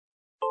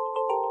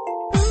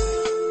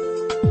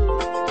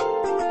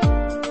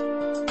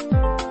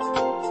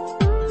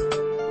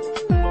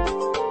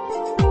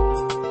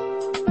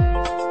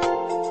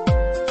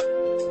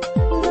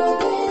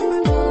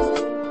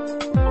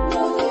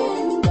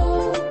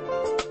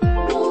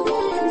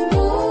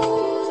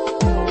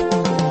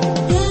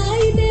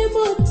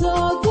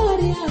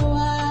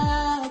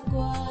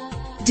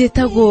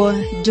Njĩtagwo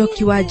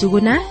Njoki wa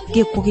Njuguna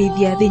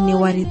ngĩkũgeithia thĩinĩ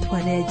wa rĩĩtwa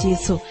rĩa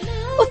Jesũ.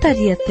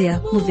 Ũtariĩ atĩa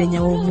mũthenya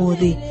wa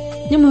ũmũthĩ?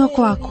 Nĩ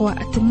mwĩhoko wakwa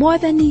atĩ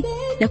Mwathani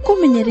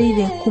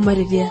nĩakũmenyereire kuma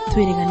rĩrĩa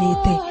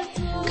twĩrĩganĩte.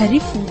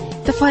 Karibu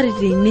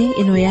thabarĩ-inĩ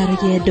ĩno ya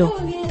rũgendo,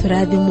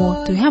 tũrathimwo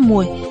twĩ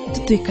hamwe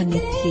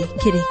tũtuĩkanĩtie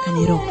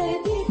kĩrĩkanĩro.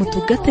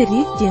 Mũtungatĩri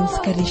James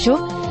Karisho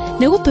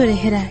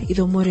nĩgũtũrehera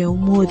ithomo rĩa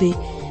ũmũthĩ.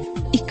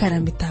 Ikara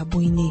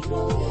mĩtambo-inĩ.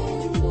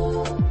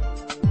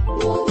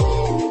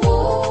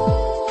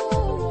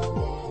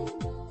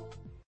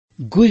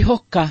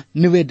 Ngwĩhoka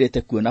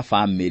nĩwendete kuona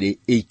family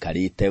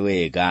ĩikarĩte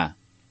wega.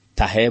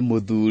 Tahe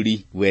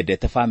mũthuri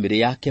wendete family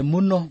yake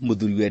mũno,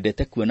 mũthuri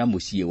wendete kuona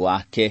mũciĩ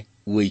wake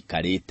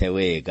wĩikarĩte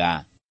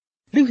wega.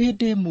 Rĩu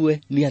hĩndĩ ĩmwe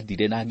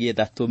nĩathire na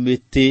agĩetha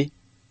tũmĩtĩ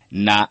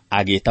na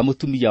agĩĩta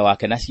mũtumia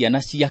wake na ciana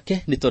ciake,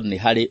 nĩ tondũ nĩ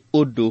harĩ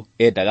ũndũ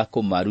endaga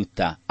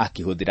kũmaruta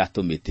akĩhũthĩra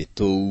tũmĩtĩ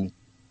tũu.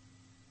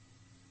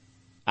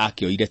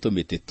 Akĩoire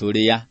tũmĩtĩ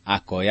tũrĩa,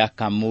 akoya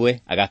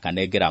kamwe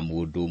agakanengera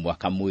mũndũ ũmwe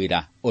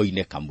akamwĩra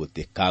oine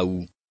kamũtĩ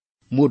kau.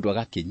 Mũndũ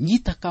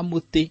agakĩnyita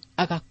kamũtĩ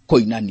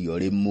agakoinanio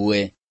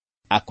rĩmwe.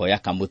 Akoya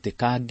kamũtĩ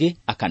kangĩ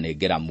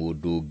akanengera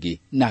mũndũ ũngĩ,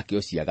 nake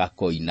ũcio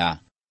agakoina.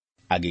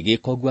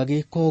 Agĩgĩka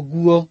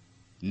ũguo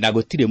na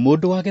gũtirĩ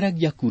mũndũ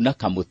wageragia kuna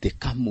kamũtĩ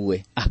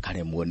kamwe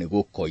akaremwo nĩ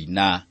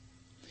gũkoina.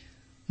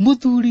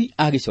 Mũthuri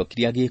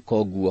agĩcokire agĩka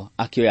ũguo,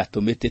 akĩoya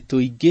tũmĩtĩ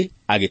tũingĩ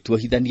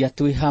agĩtuohithania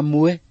twĩ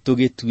hamwe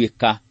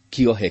tũgĩtuĩka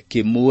kĩohe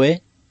kĩmwe,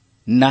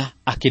 na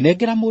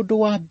akĩnengera mũndũ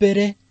wa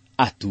mbere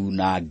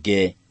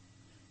atunange.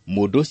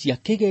 Mũndũ ũcio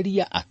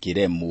akĩgeria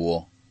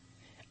akĩremwo.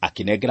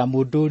 Akĩnengera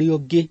mũndũ ũrĩa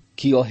ũngĩ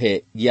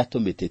kĩohe gĩa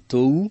tũmĩtĩ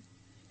tũu,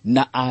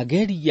 na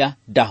ageria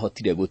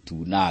ndahotire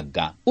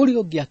gũtunanga. Ũrĩa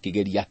ũngĩ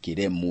akĩgeria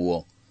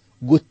akĩremwo.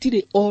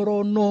 Gũtirĩ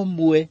oro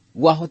nomwe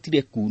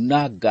wahotire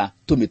kunanga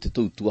tũmĩtĩ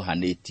tũu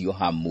tuohanĩtio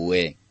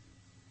hamwe.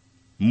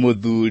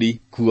 Mũthuri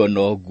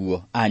kuona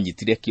ũguo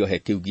anyitire kĩohe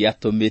kĩu gĩa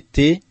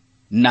tũmĩtĩ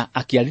na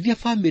akĩarĩria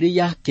family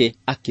yake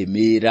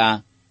akĩmĩra,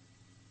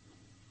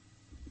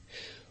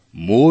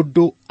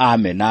 mũndũ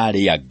amena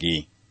arĩa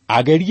angĩ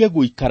agerie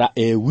gũikara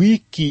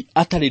wiki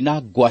atarĩ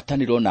na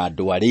ngwatanĩro na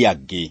andũ arĩa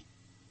angĩ,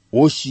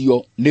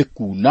 ũcio nĩ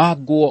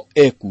kunangwo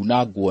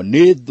kunangwo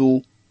nĩ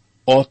thũ,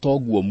 o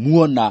toguo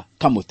muona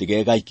kamũtĩ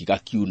gegaiki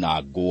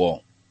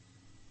gakiunangwo.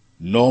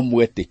 No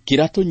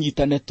mwetĩkĩra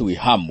tũnyitane twĩ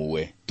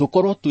hamwe,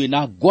 tũkorwo twĩ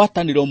na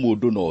ngwatanĩro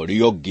mũndũ na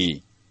ũrĩa ũngĩ,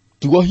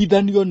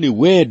 tuohithanio nĩ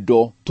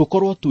wendo,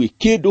 tũkorwo twĩ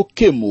kĩndũ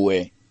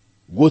kĩmwe,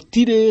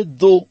 gũtirĩ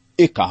thũ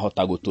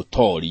ĩkahota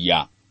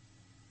gũtũtoria.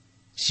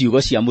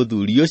 Ciugo cia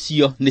mũthuri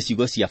ũcio nĩ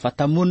ciugo cia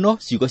bata mũno,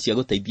 ciugo cia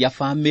gũteithia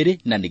family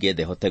na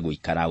nĩgetha hote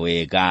gũikara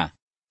wega.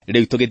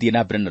 Rĩu tũgĩthiĩ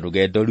na mbere na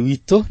rũgendo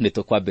rwitũ, nĩ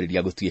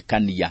tũkwambĩrĩria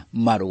gũtuĩkania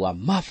marũa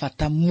ma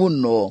bata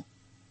mũno,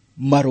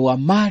 marũa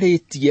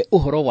marĩtie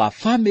ũhoro wa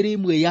family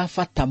ĩmwe ya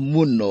bata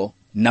mũno,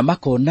 na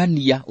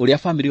makonania ũrĩa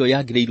family ĩyo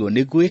yagĩrĩirwo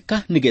nĩ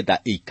gwĩka nĩgetha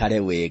ĩikare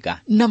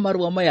wega. Na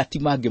marũa maya ti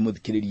mangĩ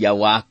mũthikĩrĩria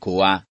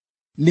wakwa,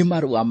 nĩ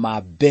marũa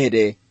ma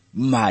mbere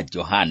ma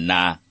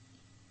Johana.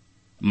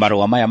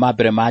 Marũa maya ma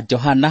mbere ma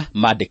Johana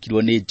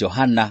mandĩkirwo nĩ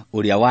Johana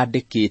ũrĩa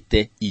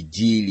wandĩkĩte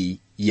Injili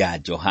ya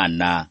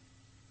Johana.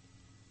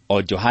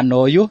 O Johana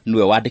ũyũ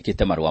niwe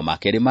wandĩkĩte marũa ma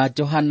kerĩ ma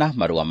Johana,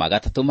 marũa ma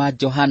gatatũ ma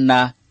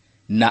Johana,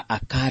 na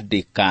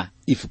akandĩka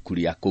ibuku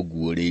rĩa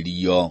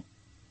kũguũrĩrio.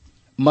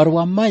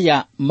 Marũa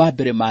maya ma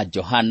mbere ma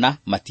Johana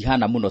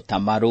matihana mũno ta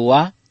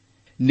marũa,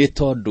 nĩ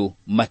tondũ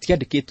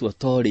matiandĩkĩtwo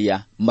torĩa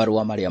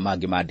marũa marĩa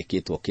mangĩ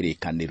mandĩkĩtwo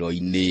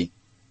kĩrĩkanĩro-inĩ.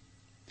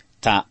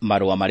 Ta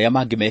marũa marĩa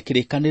mangĩ me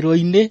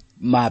kĩrĩkanĩro-inĩ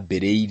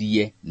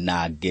mambĩrĩirie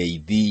na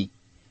ngeithi,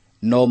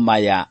 no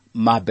maya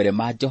ma mbere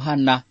ma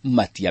Johana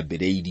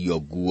matiambĩrĩirio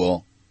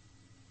guo.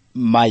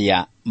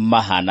 Maya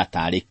mahana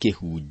tarĩ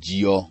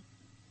kĩhunjio.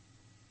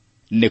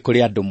 Nĩ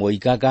kũrĩ andũ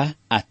moigaga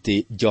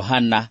atĩ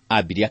Johana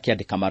ambire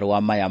akĩandĩka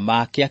marũa maya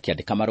make,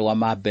 akĩandĩka marũa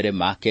ma mbere,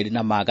 ma kerĩ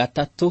na ma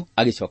gatatũ,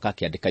 agĩcoka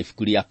akĩandĩka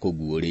ibuku rĩa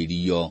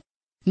kũguũrĩrio.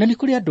 Na nĩ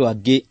kũrĩ andũ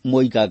angĩ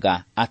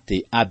moigaga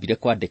atĩ ambire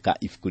kwandĩka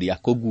ibuku rĩa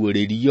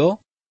kũguũrĩrio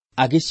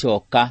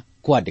agĩcoka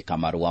kwandĩka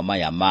marũa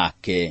maya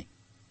make.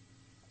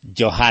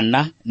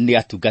 Johana nĩ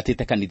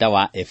atungatĩte kanitha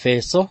wa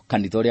Efeso,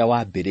 kanitha ũrĩa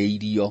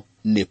wambĩrĩirio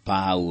nĩ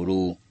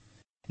Paulo.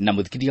 Na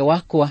mũthikĩrĩria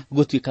wakwa,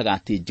 gũtuĩkaga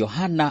atĩ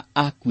Johana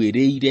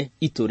akuĩrĩire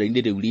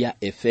itũũra-inĩ rĩu rĩa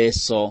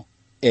Efeso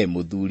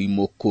mũthuri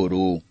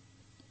mũkũrũ.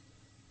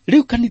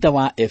 Rĩu kanitha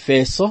wa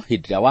Efeso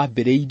hĩndĩ ĩrĩa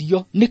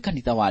wambĩrĩirio nĩ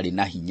kanitha warĩ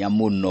na hinya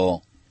mũno,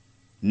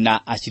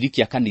 na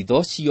aciriki a kanitha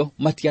ũcio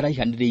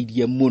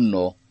matiaraihanĩrĩirie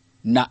mũno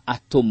na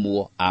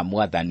atũmwo a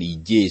Mwathani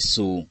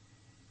Jesũ.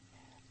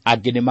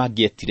 Angĩ nĩ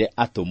mangĩetire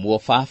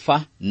atũmwo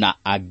baba na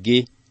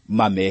angĩ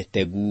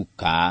mamete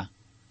guka.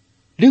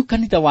 Rĩu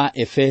kanitha wa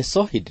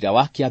Efeso hĩndĩ ĩrĩa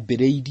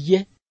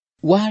wakĩambĩrĩirie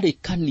warĩ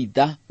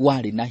kanitha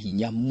warĩ na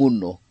hinya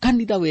mũno,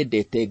 kanitha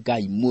wendete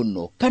Ngai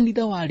mũno,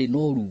 kanitha warĩ na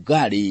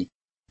ũrugarĩ,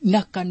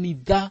 na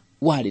kanitha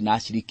warĩ na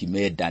aciriki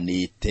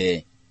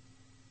mendanĩte.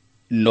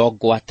 No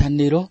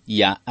ngwatanĩro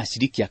ya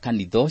aciriki a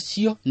kanitha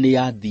ũcio nĩ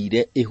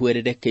yathire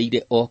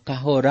ĩhwererekeire o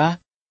kahora,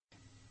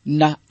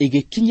 na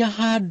ĩgĩkinya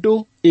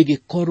handũ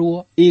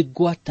ĩgĩkorwo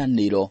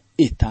ngwatanĩro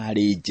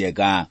ĩtarĩ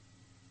njega.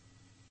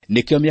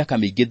 Nĩkĩo mĩaka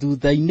mĩingĩ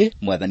thutha-inĩ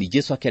Mwathani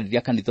Jesũ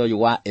akĩarĩria kanitha ũyũ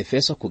wa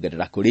Efeso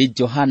kũgerera kũrĩ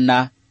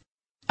Johana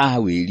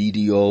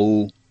awĩririe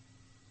ũũ: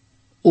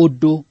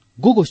 ũndũ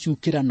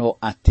ngũgũcukĩra no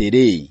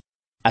atĩrĩ,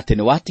 atĩ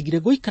nĩwatigire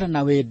gũikara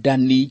na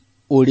wendani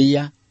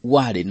ũrĩa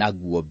warĩ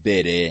naguo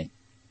mbere.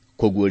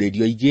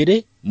 Kũguũrĩrio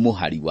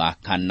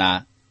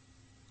 2:4.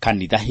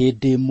 Kanitha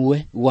hĩndĩ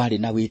ĩmwe warĩ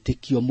na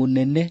wĩtĩkio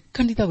mũnene,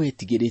 kanitha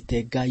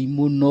wetigĩrĩte Ngai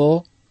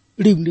mũno,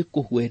 rĩu nĩ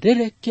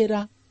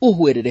kũhwererekera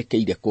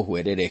ũhwererekeire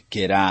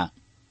kũhwererekera.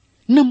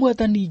 Na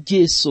Mwathani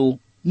Jesũ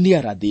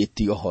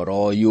nĩarathĩte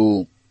ũhoro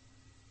ũyũ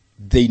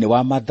thĩinĩ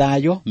wa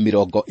Mathayo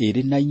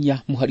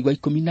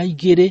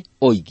 24:12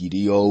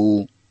 oigire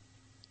ũũ: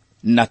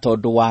 na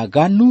tondũ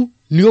waganu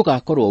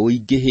nĩũgakorwo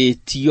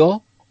ũingĩhĩtio,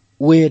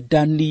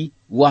 wendani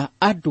wa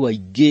andũ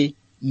aingĩ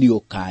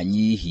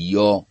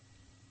nĩũkanyihio.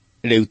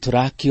 Rĩu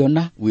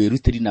tũrakĩona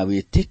wĩrutĩri na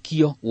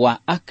wĩtĩkio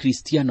wa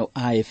akristiano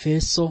a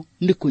Efeso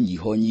nĩ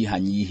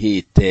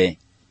kũnyihanyihĩte.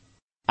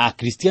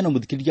 Akristiano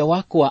mũthikĩrĩria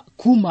wakwa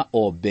kuma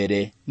o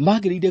mbere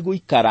magĩrĩire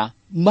gũikara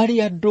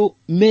marĩ andũ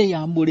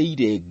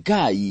meyamũrĩire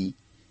Ngai,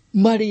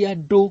 marĩ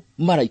andũ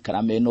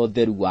maraikara mena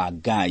ũtheru wa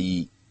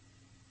Ngai.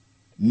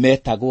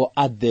 Metagwo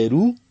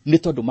atheru nĩ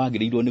tondũ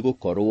magĩrĩirwo nĩ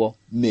gũkorwo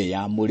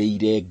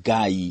meyamũrĩire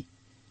Ngai.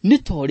 Nĩ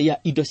ta ũrĩa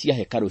indo cia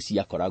hekarũ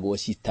ciakoragwo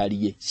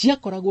citariĩ,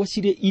 ciakoragwo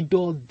cirĩ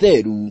indo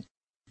theru,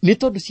 nĩ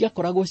tondũ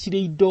ciakoragwo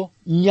cirĩ indo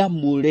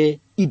nyamũre,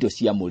 indo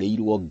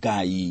ciamũrĩirwo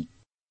Ngai.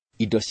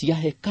 Indo cia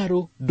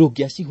hekarũ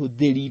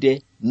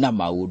ndũngĩacihũthĩrire na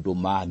maũndũ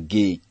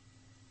mangĩ,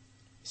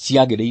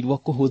 ciagĩrĩirwo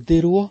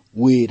kũhũthĩrwo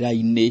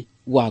wĩra-inĩ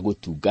wa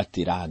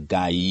gũtungatĩra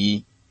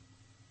Ngai.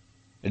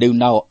 Rĩu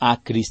nao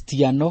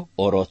akristiano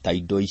oro ta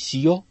indo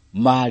icio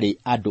marĩ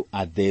andũ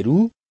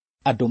atheru,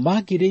 andũ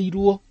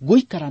magĩrĩirwo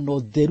gũikara na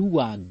ũtheru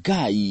wa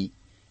Ngai,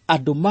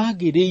 andũ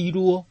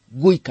magĩrĩirwo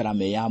gũikara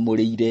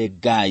meyamũrĩire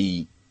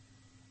Ngai.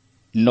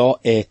 No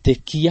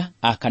etĩkia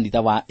a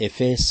kanitha wa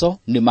Efeso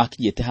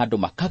nĩmakinyĩte handũ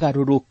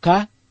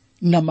makagarũrũka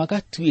na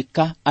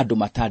magatuĩka andũ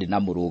matarĩ na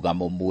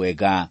mũrũgamo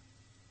mwega.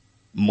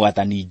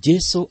 Mwathani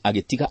Jesũ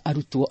agĩtiga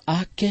arutwo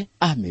ake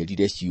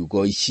amerire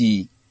ciugo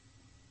ici: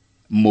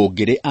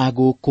 mũngĩrĩ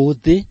agũkũ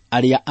thĩ,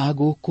 arĩa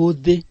agũkũ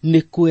thĩ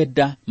nĩ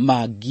kwenda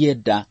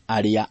mangĩenda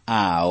arĩa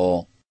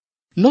ao.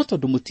 No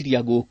tondũ mũtirĩ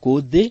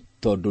agũkũ thĩ,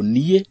 tondũ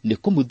niĩ nĩ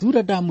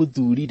kũmũthura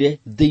ndamũthurire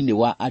thĩinĩ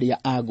wa arĩa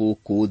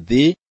agũkũ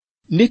thĩ,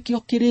 nĩkĩo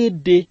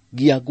kĩrĩndĩ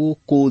gĩa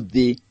gũkũ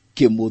thĩ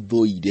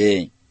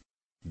kĩmũthũire.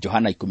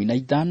 Johana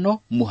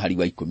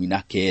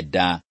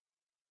 15:19.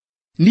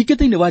 Ningĩ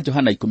thĩinĩ wa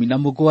Johana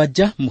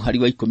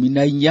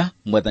 17:14,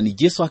 Mwathani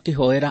Jesũ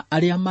akĩhoera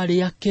arĩa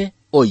marĩ ake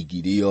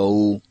oigire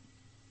ũũ: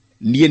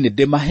 niĩ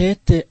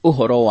nĩndĩmahete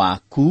ũhoro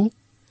waku,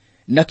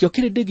 nakĩo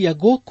kĩrĩndĩ gĩa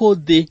gũkũ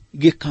thĩ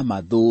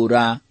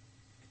gĩkamathũra,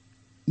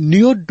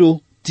 nĩ ũndũ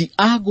ti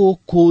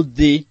agũkũ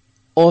thĩ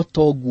o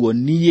toguo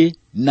niĩ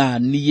na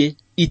niĩ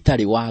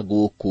itarĩ wa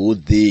gũkũ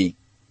thĩ.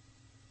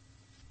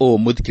 O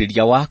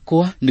mũthikĩrĩria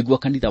wakwa, nĩguo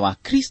kanitha wa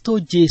Kristo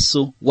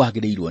Jesũ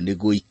wagĩrĩirwo nĩ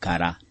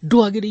gũikara.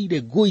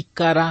 Ndwagĩrĩire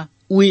gũikara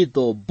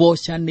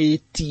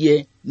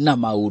wĩthombocanĩtie na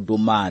maũndũ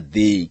ma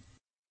thĩ.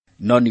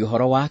 No nĩ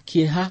ũhoro wa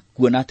kĩeha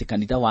kuona atĩ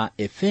kanitha wa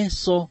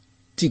Efeso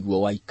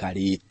tiguo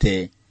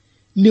waikarĩte.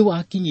 Nĩ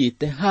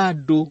wakinyĩte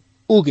handũ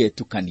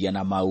ũgetukania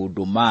na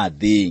maũndũ ma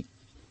thĩ.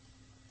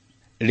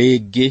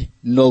 Rĩngĩ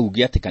no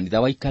uge atĩ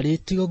kanitha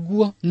waikarĩte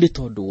ũguo nĩ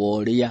tondũ wa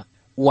ũrĩa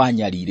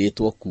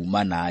wanyarirĩtwo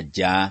kuma na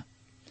nja.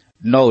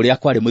 No ũrĩa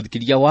kwarĩ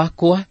mũthikĩrĩria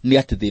wakwa nĩ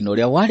atĩ thĩna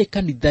ũrĩa warĩ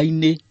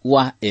kanitha-inĩ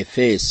wa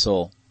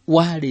Efeso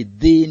warĩ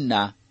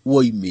thĩna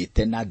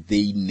woimĩte na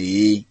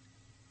thĩinĩ.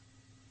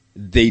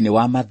 Thĩinĩ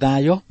wa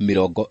Mathayo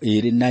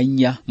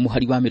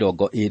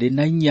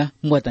 24:24,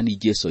 Mwathani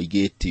Jesũ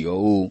oigĩte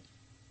ũũ: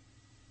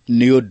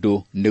 nĩ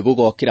ũndũ nĩ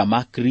gũgokĩra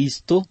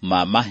makristo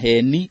ma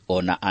maheni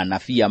ona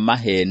anabii a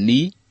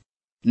maheni,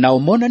 nao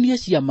monanie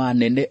ciama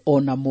nene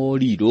ona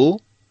morirũ,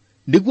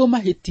 nĩguo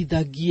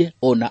mahĩtithagie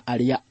ona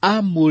arĩa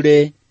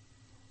amũre,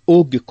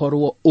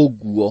 ũngĩkorwo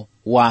ũguo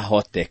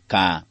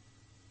wahoteka.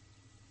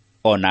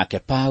 Onake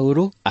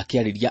Paulo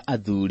akĩarĩria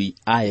athuri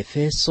a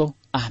Efeso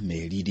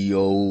ameririe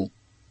ũũ: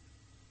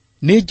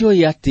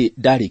 nĩnjũĩ atĩ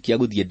ndarĩkia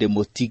gũthiĩ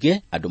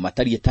ndĩmũtige, andũ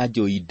matariĩ ta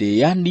njũi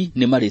ndĩani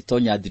nĩ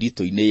marĩtonya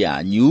thiritũ-inĩ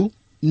yanyu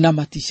na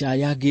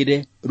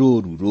maticayagĩre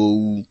rũũru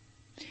rũu.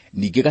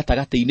 Ningĩ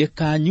gatagatĩ-inĩ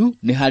kanyu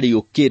nĩ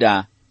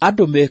harĩũkĩra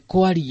andũ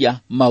mekwaria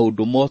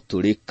maũndũ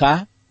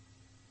motũrĩka,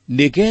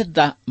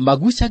 nĩgetha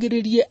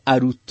magucagĩrĩrie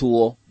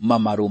arutwo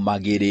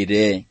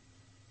mamarũmagĩrĩre.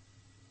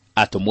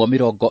 Atũmwo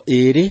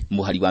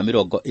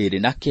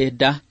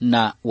 2:29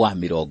 na wa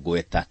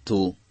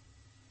 30.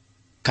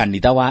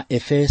 Kanitha wa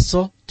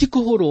Efeso ti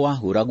kũhũrwo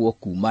wahũragwo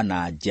kuma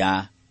na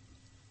nja.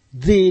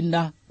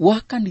 Thĩna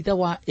wa kanitha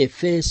wa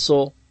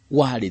Efeso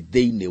warĩ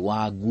thĩinĩ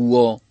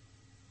waguo.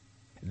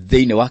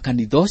 Thĩinĩ wa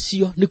kanitha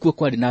ũcio nĩkuo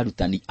kwarĩ na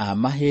arutani a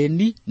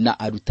maheni, na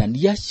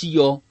arutani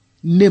acio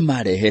nĩ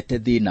marehete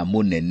thĩna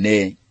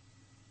mũnene.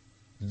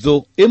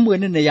 Thũ ĩmwe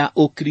nene ya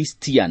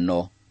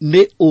ũkristiano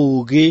nĩ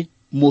ũũgĩ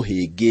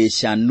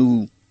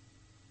mũhĩngĩcanu.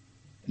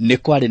 nĩ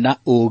kwarĩ na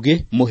ũũgĩ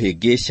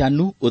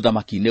mũhĩngĩcanu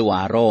ũthamaki-inĩ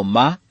wa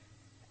Roma,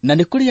 na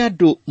nĩ kũrĩ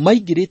andũ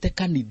maingĩrĩte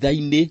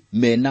kanitha-inĩ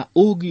mena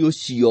ũũgĩ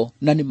ũcio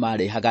na nĩ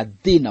marehaga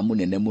thĩna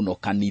mũnene mũno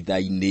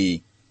kanitha-inĩ.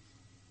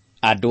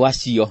 Andũ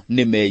acio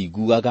nĩ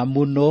meiguaga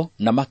mũno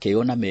na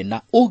makeyona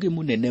mena ũũgĩ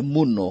mũnene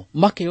mũno,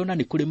 makeyona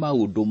nĩ kũrĩ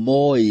maũndũ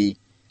moĩ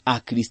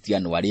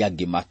akristiano arĩa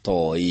angĩ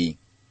matoĩ.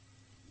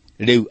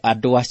 Rĩu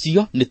andũ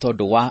acio nĩ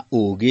tondũ wa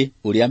ũũgĩ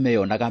ũrĩa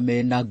meyonaga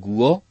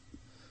menaguo,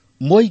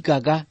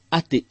 moigaga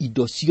atĩ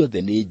indo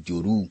ciothe nĩ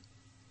njũru.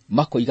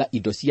 Makoiga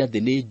indo cia thĩ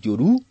nĩ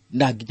njũru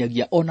na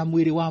nginyagia ona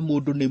mwĩrĩ wa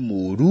mũndũ nĩ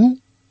mũũru.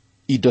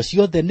 Indo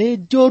ciothe nĩ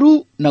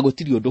njũru na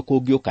gũtirĩ ũndũ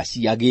kũngĩũka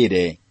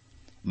ciagĩre.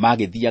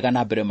 Magĩthiaga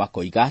na mbere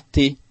makoiga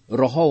atĩ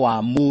roho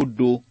wa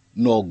mũndũ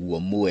noguo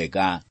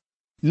mwega.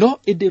 No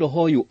ĩndĩ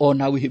roho ũyũ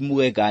ona wĩ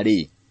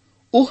mwega-rĩ,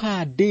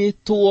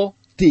 ũhandĩtwo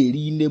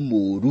tĩĩri-inĩ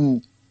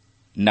mũũru,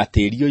 na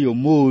tĩĩri ũyũ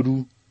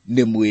mũũru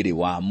nĩ mwĩrĩ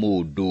wa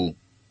mũndũ.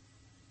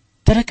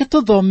 Tareke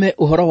tũthome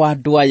ũhoro wa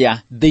andũ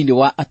aya thĩinĩ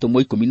wa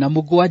Atũmwo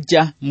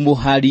 17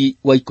 mũhari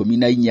wa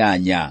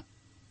 18.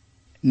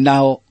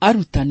 Nao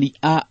arutani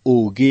a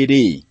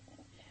ũũgĩ-rĩ,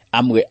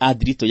 amwe a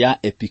thiritũ ya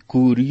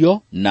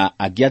Epikurio na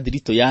angĩ a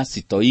thiritũ ya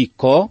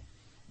Sitoiko,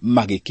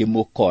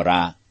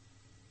 magĩkĩmũkora.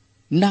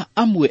 Na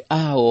amwe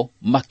ao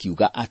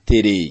makiuga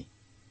atĩrĩ,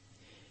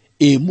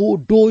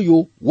 mũndũ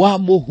ũyũ wa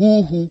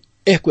mũhuhu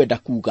ekwenda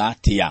kuuga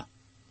atĩa?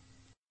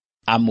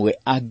 Amwe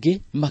angĩ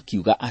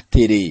makiuga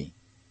atĩrĩ,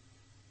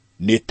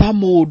 nĩ ta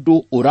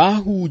mũndũ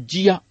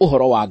ũrahunjia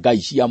ũhoro wa ngai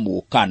cia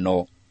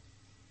mũkano.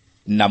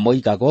 Na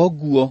moigaga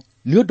ũguo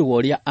nĩ ũndũ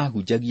wa ũrĩa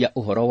ahunjagia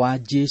ũhoro wa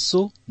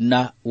Jesũ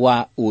na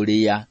wa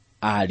ũrĩa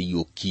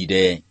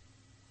ariũkire.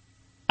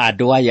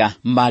 Andũ aya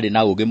marĩ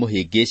na ũũgĩ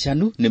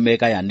mũhĩngĩcanu nĩ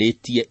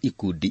megayanĩtie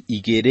ikundi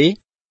igĩrĩ,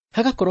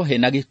 hagakorwo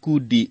hena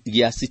gĩkundi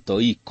gĩa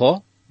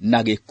Sitoiko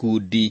na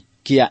gĩkundi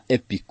kĩa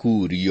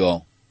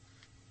Epikurio.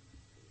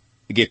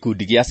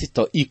 Gĩkundi gĩa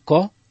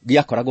Sitoiko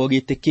gĩakoragwo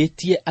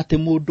gĩtĩkĩtie atĩ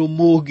mũndũ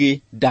mũũgĩ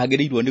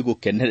ndagĩrĩirwo nĩ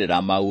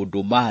gũkenerera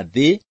maũndũ ma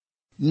thĩ,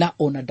 na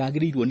ona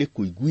ndagĩrĩirwo nĩ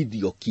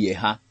kũiguithio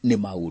kĩeha nĩ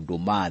maũndũ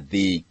ma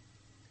thĩ.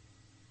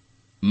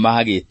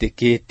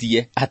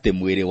 Magĩtĩkĩtie atĩ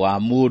mwĩrĩ wa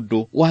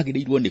mũndũ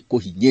wagĩrĩirwo nĩ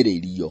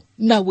kũhinyĩrĩrio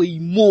na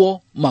wĩimwo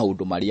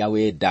maũndũ marĩa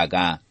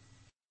wendaga.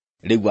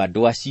 Rĩu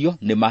andũ acio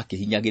nĩ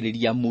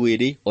makĩhinyagĩrĩria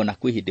mwĩrĩ, ona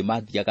kwĩ hĩndĩ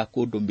mathiaga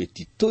kũndũ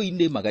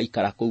mĩtitũ-inĩ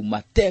magaikara kũu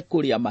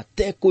matekũrĩa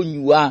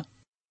matekũnyua,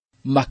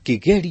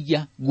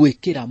 makĩgeria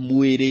gwĩkĩra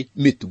mwĩrĩ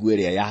mĩtugo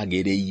ĩrĩa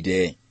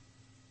yagĩrĩire.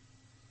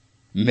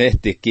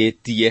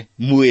 Metĩkĩtie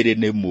mwĩrĩ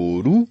nĩ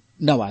mũũru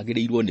na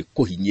wagĩrĩirwo nĩ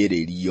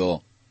kũhinyĩrĩrio.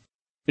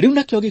 Rĩu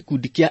nakĩo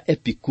gĩkundi kĩa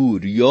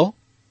Epikurio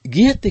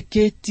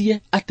gĩetĩkĩtie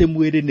atĩ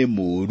mwĩrĩ nĩ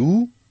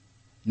mũũru,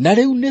 na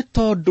rĩu nĩ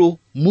tondũ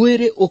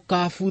mwĩrĩ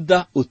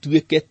ũkabutha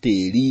ũtuĩke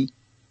tĩĩri,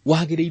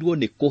 wagĩrĩirwo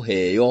nĩ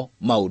kũheo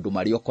maũndũ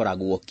marĩa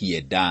ũkoragwo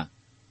kĩenda.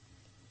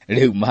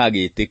 Rĩu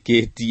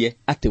magĩtĩkĩtie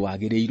atĩ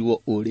wagĩrĩirwo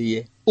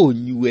ũrĩe,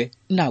 ũnyue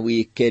na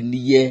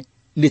wĩkenie,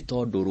 nĩ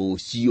tondũ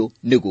rũciũ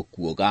nĩ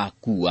gũkua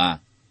ũgakua.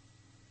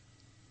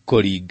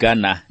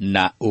 Kũringana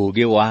na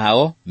ũũgĩ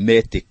wao,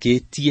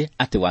 metĩkĩtie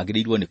atĩ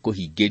wagĩrĩirwo nĩ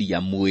kũhingĩria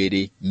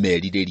mwĩrĩ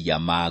merirĩria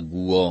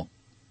maguo.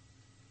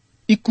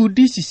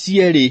 Ikundi ici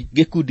cierĩ,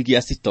 gĩkundi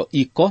gĩa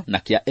Sitoiko na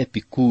kĩa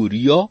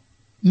Epikurio,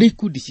 nĩ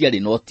ikundi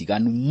ciarĩ na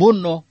ũtiganu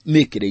mũno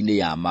mĩkĩre-inĩ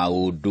ya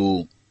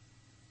maũndũ.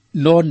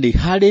 No nĩ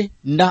harĩ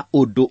na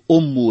ũndũ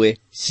ũmwe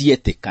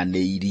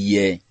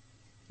cietĩkanĩirie.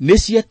 Nĩ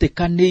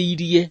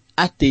cietĩkanĩirie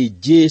atĩ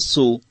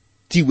Jesũ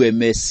tiwe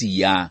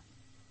Mesia.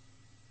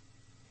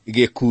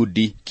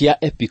 Gĩkundi kĩa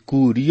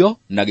Epikurio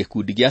na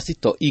gĩkundi gĩa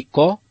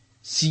Sitoiko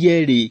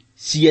cierĩ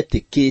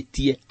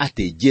cietĩkĩtie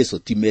atĩ Jesũ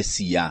ti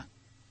Mesia.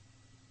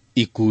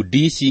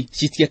 Ikundi ici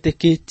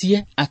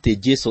citietĩkĩtie atĩ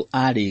Jesũ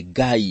arĩ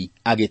Ngai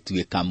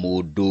agĩtuĩka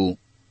mũndũ.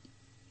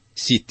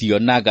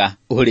 Citionaga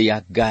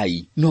ũrĩa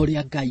Ngai na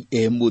ũrĩa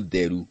Ngai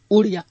mũtheru,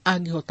 ũrĩa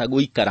angĩhota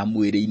gũikara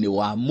mwĩrĩ-inĩ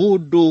wa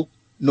mũndũ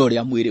na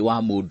ũrĩa mwĩrĩ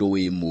wa mũndũ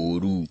wĩ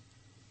mũũru.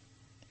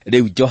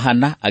 Rĩu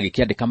Johana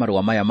agĩkĩandĩka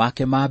marũa maya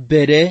make ma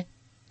mbere,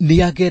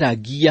 nĩ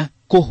ageragia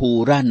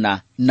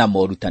kũhũrana na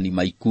morutani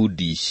ma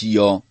ikundi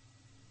icio.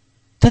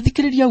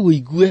 Tathikĩrĩria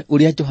wĩigue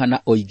ũrĩa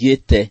Johana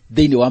oigĩte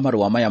thĩinĩ wa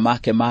marũa maya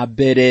make ma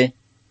mbere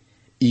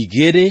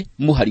 2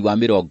 mũhari wa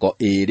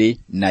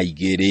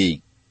 22.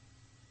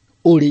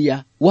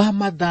 Ũrĩa wa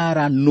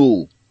mathara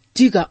nũ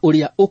tiga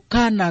ũrĩa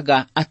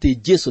ũkanaga atĩ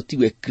Jesũ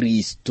tiwe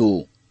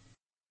Kristo.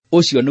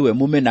 Ũcio nĩwe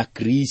mũmena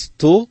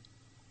Kristo,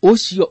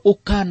 ũcio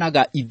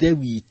ũkanaga ithe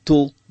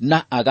witũ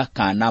na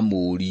agakana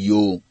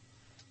mũriũ.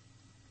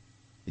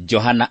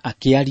 Johana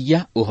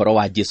akĩaria ũhoro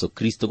wa Jesũ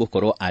Kristo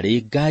gũkorwo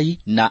arĩ Ngai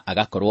na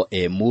agakorwo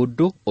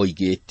mũndũ,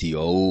 oigĩte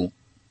ũũ: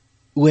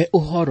 we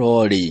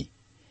ũhoro-rĩ,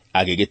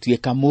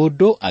 agĩgĩtuĩka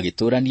mũndũ,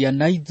 agĩtũrania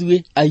na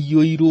ithuĩ,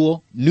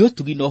 aiyũirwo nĩ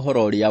ũtugi na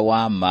ũhoro ũrĩa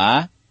wa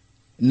ma,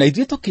 na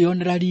ithuĩ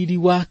tũkĩonera riri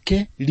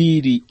wake,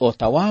 riri o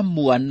ta wa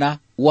mwana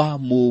wa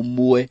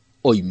mũmwe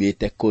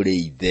oimĩte kũrĩ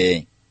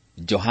ithe.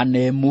 Johana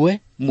 1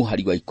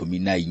 mũhari wa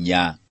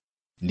 14.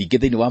 Ningĩ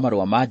thĩinĩ wa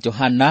marũa ma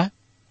Johana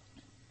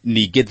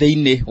Ningĩ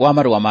thĩinĩ wa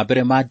marũa ma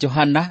mbere ma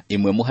Johana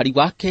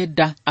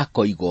 1:9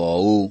 akoiga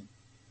ũũ: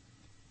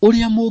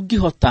 ũrĩa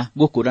mũngĩhota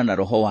gũkũũrana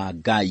roho wa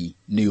Ngai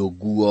nĩ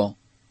ũguo,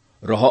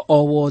 roho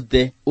o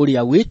wothe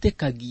ũrĩa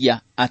wĩtĩkagia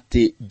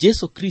atĩ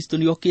Jesu Kristo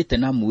nĩokĩte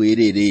na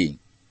mwĩrĩ-rĩ,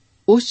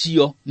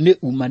 ũcio nĩ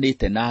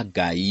umanĩte na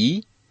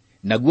Ngai,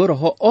 naguo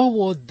roho o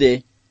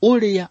wothe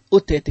ũrĩa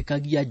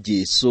ũtetĩkagia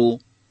Jesu,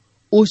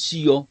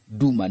 ũcio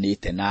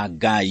ndumanĩte na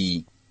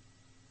Ngai.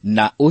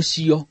 Na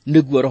ũcio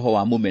nĩguo roho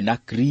wa mũmena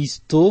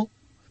Kristo,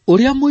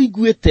 ũrĩa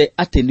mũiguĩte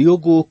atĩ nĩ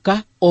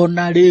ũgũũka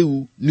ona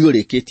rĩu nĩ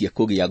ũrĩkĩtie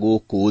kũgĩa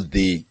gũkũ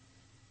thĩ.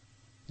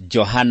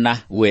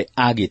 Johana we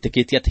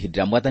agĩtĩkĩtie atĩ hĩndĩ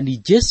ĩrĩa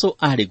Mwathani Jesu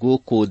arĩ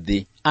gũkũ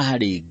thĩ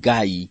arĩ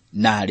Ngai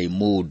na arĩ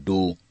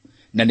mũndũ,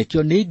 na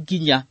nĩkĩo nĩ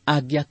nginya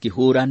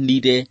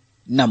angĩakĩhũranire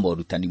na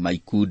morutani ma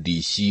ikundi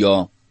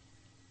icio.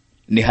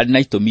 Nĩ harĩ na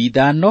itũmi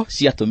 5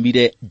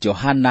 ciatũmire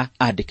Johana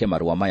andĩke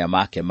marũa maya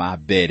make ma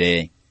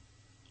mbere.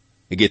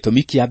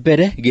 Gĩtũmi kĩa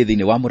mbere gĩ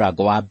thĩinĩ wa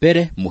mũrango wa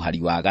mbere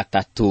mũhari wa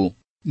 3,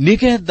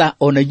 nĩgetha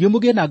ona inyuĩ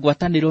mũgĩe na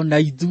ngwatanĩro na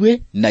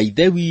ithuĩ na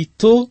ithe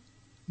witũ,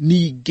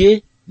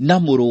 ningĩ na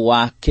mũrũ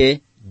wake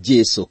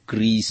Jesu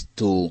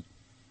Kristo.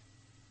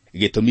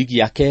 Gĩtũmi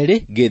gĩa kerĩ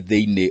gĩ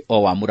thĩinĩ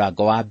o wa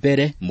mũrango wa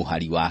mbere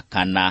mũhari wa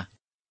 4,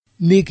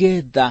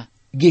 nĩgetha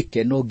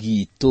gĩkeno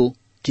gitũ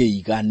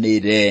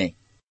kĩiganĩre.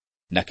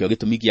 Nakĩo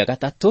gĩtũmi gĩa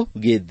 3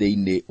 gĩ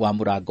thĩinĩ wa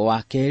mũrango wa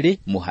 2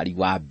 mũhari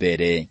wa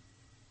mbere.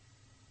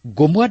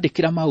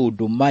 Ngũmwandĩkĩra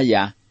maũndũ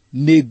maya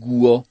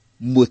nĩguo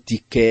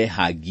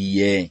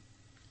mũtikehagie.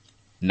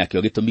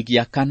 Nakĩo gĩtũmi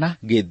gĩa 4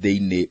 gĩ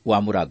thĩinĩ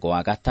wa mũrango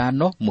wa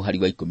 5 mũhari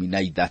wa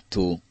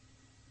 13.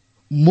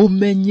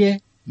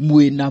 Mũmenye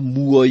mwĩna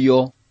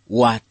muoyo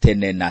wa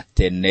tene na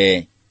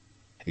tene.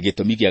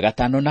 Gĩtũmi gĩa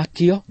 5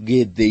 nakĩo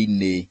gĩ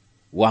thĩinĩ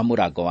wa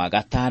mũrango wa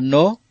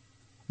 5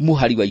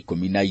 mũhari wa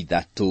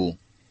 13.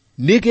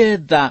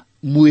 Nĩgetha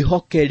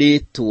mwĩhoke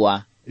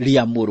rĩĩtwa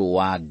rĩa mũrũ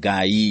wa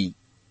Ngai.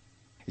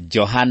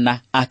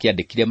 Johana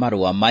akĩandĩkire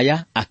marũa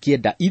maya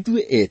akĩenda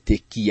ithuĩ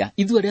etĩkia,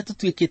 ithuĩ arĩa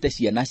tũtuĩkĩte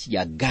ciana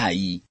cia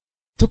Ngai,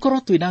 tũkorwo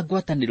twĩna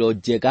ngwatanĩro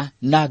njega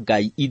na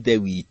Ngai ithe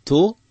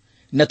witũ,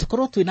 na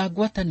tũkorwo twĩna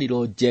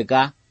ngwatanĩro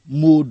njega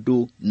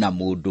mũndũ na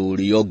mũndũ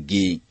ũrĩa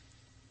ũngĩ.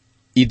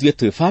 Ithuĩ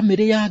twĩ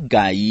bamĩrĩ ya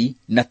Ngai,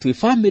 na twĩ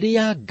bamĩrĩ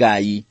ya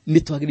Ngai nĩ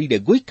twagĩrĩire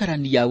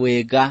gũikarania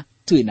wega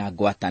twĩna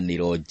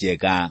ngwatanĩro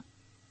njega.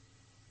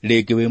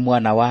 Rĩngĩ wĩ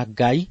mwana wa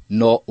Ngai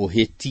no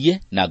ũhĩtie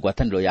na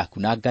ngwatanĩro yaku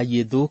na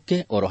Ngai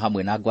ĩthũke, oro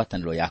hamwe na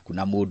ngwatanĩro yaku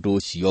na mũndũ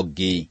ũcio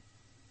ũngĩ.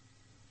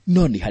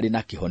 No nĩ harĩ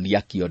na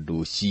kĩhonia kĩa ũndũ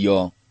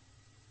ũcio.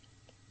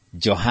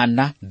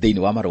 Johana thĩinĩ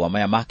wa marũa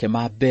maya make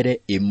ma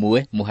mbere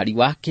 1 mũhari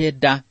wa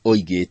 9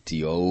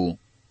 oigĩte ũũ: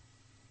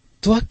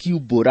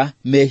 twakiumbũra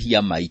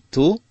mehia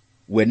maitũ,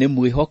 we nĩ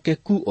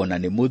mwĩhokeku ona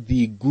nĩ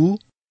mũthingu,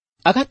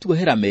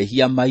 agatuohera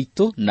mehia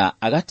maitũ na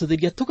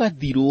agatũtheria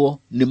tũgathirwo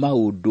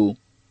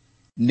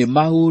nĩ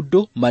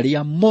maũndũ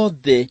marĩa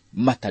mothe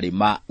matarĩ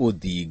ma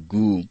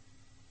ũthingu.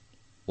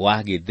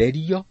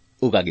 Wagĩtherio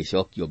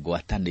ũgagĩcokio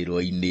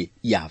ngwatanĩro-inĩ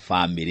ya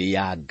bamĩrĩ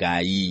ya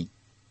Ngai.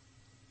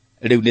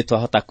 Rĩu nĩ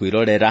twahota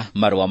kwĩrorera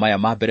marũa maya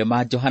ma mbere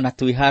ma Johana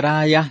twĩ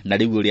haraya, na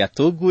rĩu ũrĩa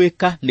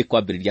tũgwĩka nĩ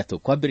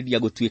kwambĩrĩria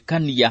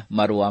gũtuĩkania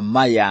marũa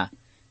maya,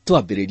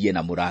 twambĩrĩrie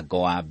na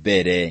mũrango wa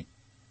mbere.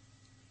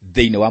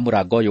 Thĩinĩ wa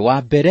mũrango ũyũ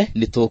wa mbere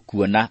nĩ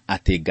tũkuona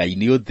atĩ Ngai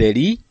nĩ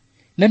ũtheri,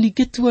 na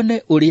ningĩ tuone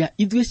ũrĩa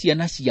ithuĩ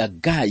ciana cia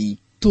Ngai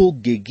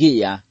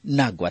tũngĩgĩa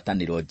na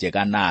ngwatanĩro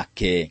njega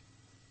nake.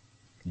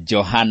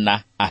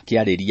 Johana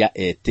akĩarĩria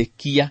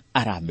etĩkia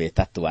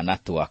arameta twana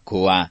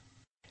twakwa.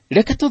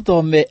 Reke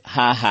tũthome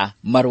haha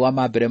marũa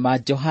ma mbere ma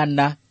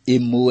Johana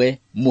 1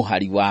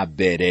 mũhari wa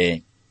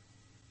mbere.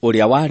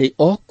 Ũrĩa warĩ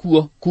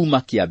okuo kuma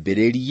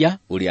kĩambĩrĩria,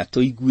 ũrĩa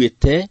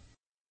tũiguĩte,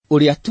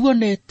 ũrĩa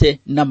tuonete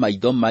na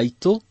maitho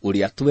maitũ,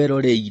 ũrĩa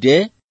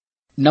tweroreire,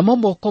 namo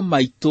moko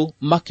maitũ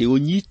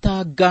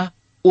makĩũnyitanga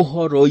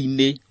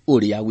ũhoro-inĩ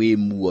ũrĩa wĩ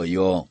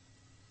muoyo.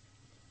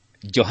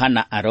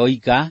 Johana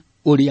aroiga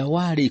ũrĩa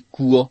warĩ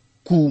kuo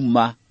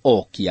kuma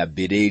o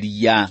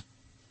kĩambĩrĩria.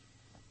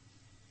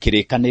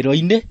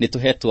 Kĩrĩkanĩro-inĩ nĩ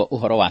tũhetwo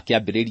ũhoro wa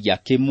kĩambĩrĩria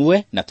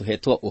 1 na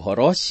tũhetwo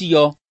ũhoro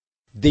ũcio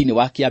thĩinĩ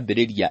wa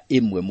kĩambĩrĩria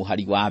 1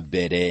 mũhari wa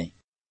mbere.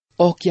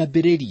 O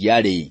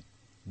kĩambĩrĩria-rĩ,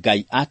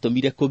 Ngai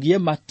atũmire kũgĩe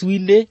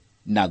matu-inĩ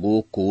na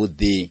gũkũ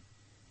thĩ.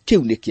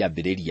 Kĩu nĩ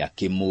kĩambĩrĩria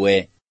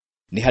 1.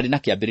 Nĩ harĩ na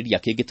kĩambĩrĩria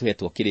kĩngĩ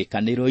tũhetwo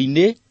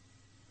kĩrĩkanĩro-inĩ,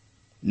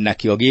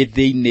 nakĩo gĩ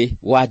thĩinĩ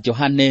wa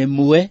Johana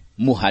 1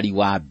 mũhari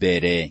wa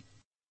mbere.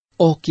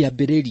 O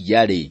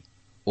kĩambĩrĩria-rĩ,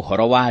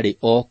 ũhoro warĩ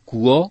o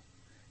kuo,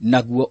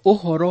 naguo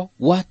ũhoro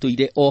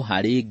watũire o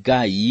harĩ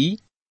Ngai,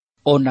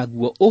 o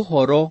naguo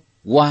ũhoro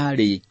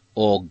warĩ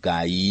o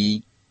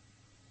Ngai.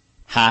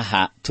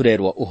 Haha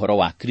tũrerwo ũhoro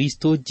wa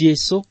Kristo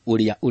Jesu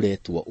ũrĩa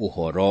ũretwo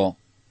ũhoro.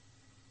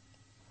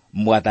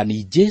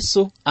 Mwathani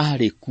Jesu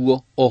arĩ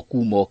kuo o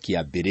kuma o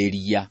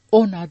kĩambĩrĩria,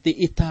 ona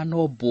thĩ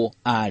ĩtanombwo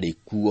arĩ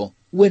kuo,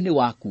 we nĩ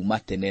wa kuma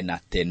tene na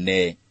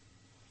tene.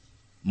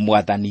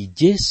 Mwathani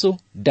Jesu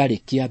ndarĩ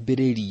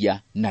kĩambĩrĩria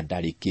na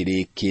ndarĩ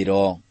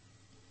kĩrĩkĩro.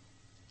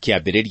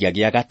 Kĩambĩrĩria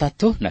gĩa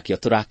gatatũ nakĩo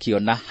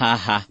tũrakiona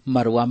haha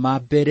marũa ma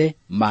mbere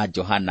ma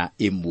Johana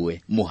 1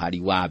 mũhari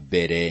wa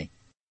mbere.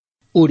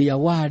 Ũrĩa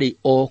warĩ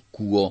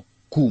okuo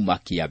kuma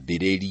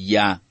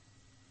kĩambĩrĩria.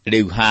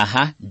 Rĩu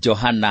haha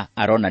Johana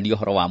aronania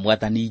ũhoro wa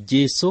Mwathani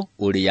Jesũ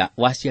ũrĩa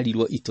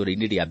waciarirwo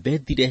itũũra-inĩ rĩa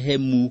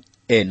Bethlehemu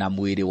ena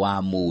mwĩrĩ wa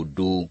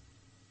mũndũ.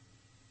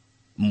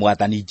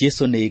 Mwathani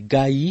Jesũ nĩ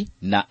Ngai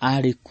na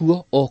arĩ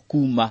kuo o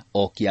kuma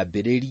o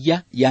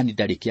kĩambĩrĩria, yani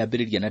ndarĩ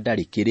kĩambĩrĩria na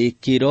ndarĩ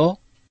kĩrĩkĩro.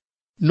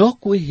 No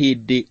kwĩ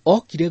hĩndĩ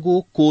okire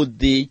gũkũ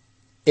thĩ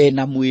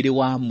ena mwĩrĩ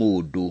wa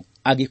mũndũ,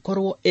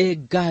 agĩkorwo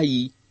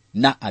Ngai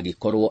na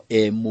agĩkorwo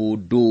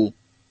mũndũ.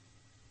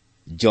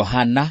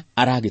 Johana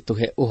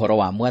aragĩtũhe ũhoro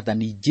wa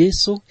Mwathani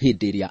Jesũ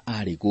hĩndĩ ĩrĩa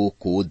arĩ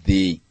gũkũ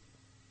thĩ.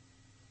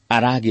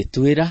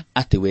 Aragĩtwĩra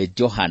atĩ we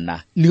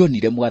Johana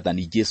nĩonire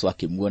Mwathani Jesũ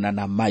akĩmuona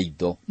na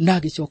maitho, na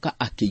agĩcoka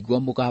akĩigua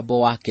mũgambo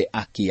wake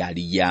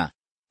akĩaria,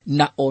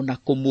 na ona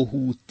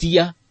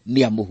kũmũhutia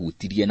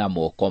nĩamũhutirie na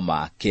moko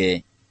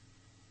make.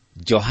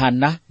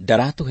 Johana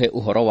ndaratũhe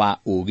ũhoro wa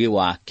ũũgĩ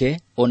wake,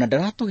 ona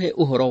ndaratũhe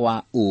ũhoro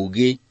wa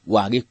ũũgĩ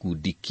wa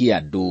gĩkundi kĩa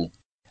andũ.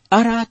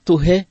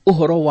 Aratũhe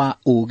ũhoro wa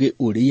ũũgĩ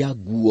ũrĩa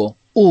guo,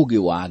 ũũgĩ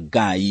wa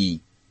Ngai.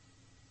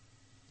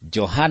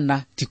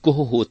 Johana ti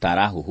kũhũhũta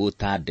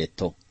arahũhũta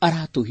ndeto,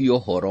 aratũhe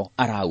ũhoro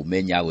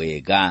araumenya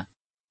wega.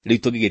 Rĩu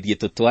tũgĩgĩthiĩ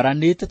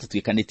tũtwaranĩte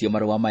tũtuĩkanĩtie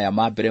marũa maya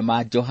ma mbere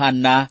ma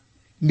Johana,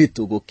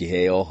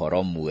 nĩtũgũkĩheo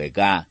ũhoro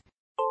mwega.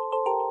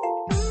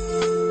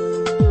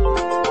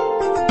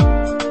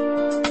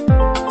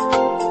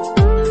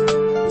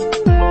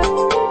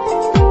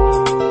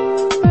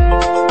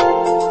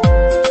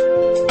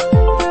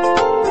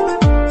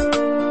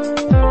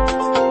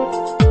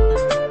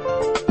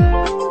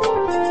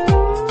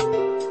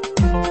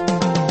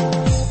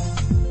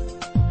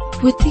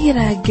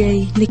 Gwĩtigĩra Ngai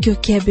nĩkĩo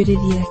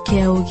kĩambĩrĩria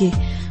kĩa ũũgĩ.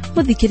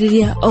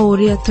 Mũthikĩrĩria o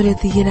ũrĩa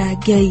tũretigĩra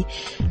Ngai,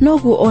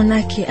 noguo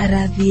onake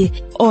arathiĩ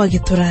o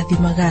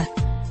agĩtũrathimaga.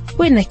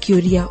 Wĩna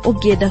kĩũria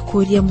ũngĩenda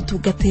kũũria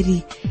mũtungatĩri,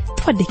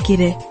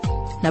 twandĩkĩre.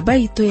 Namba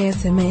itũ ya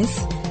SMS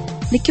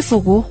nĩ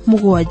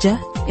 716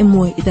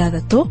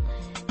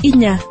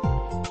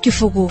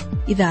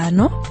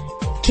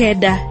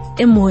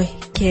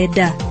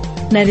 455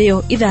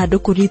 narĩo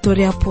ithandũkũ ritũ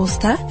rĩa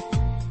posta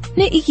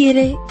nĩ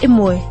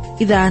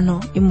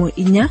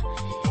 21514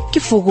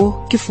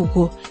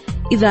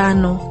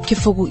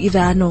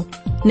 555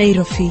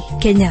 Nairobi,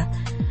 Kenya.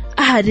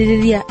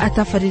 Aharĩrĩria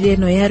atabarĩre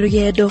ĩno ya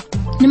rũgendo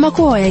nĩ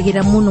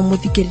makũhoyagĩra mũno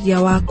mũthikĩrĩria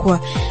wakwa.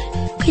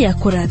 Kaya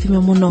kũrathime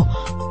mũno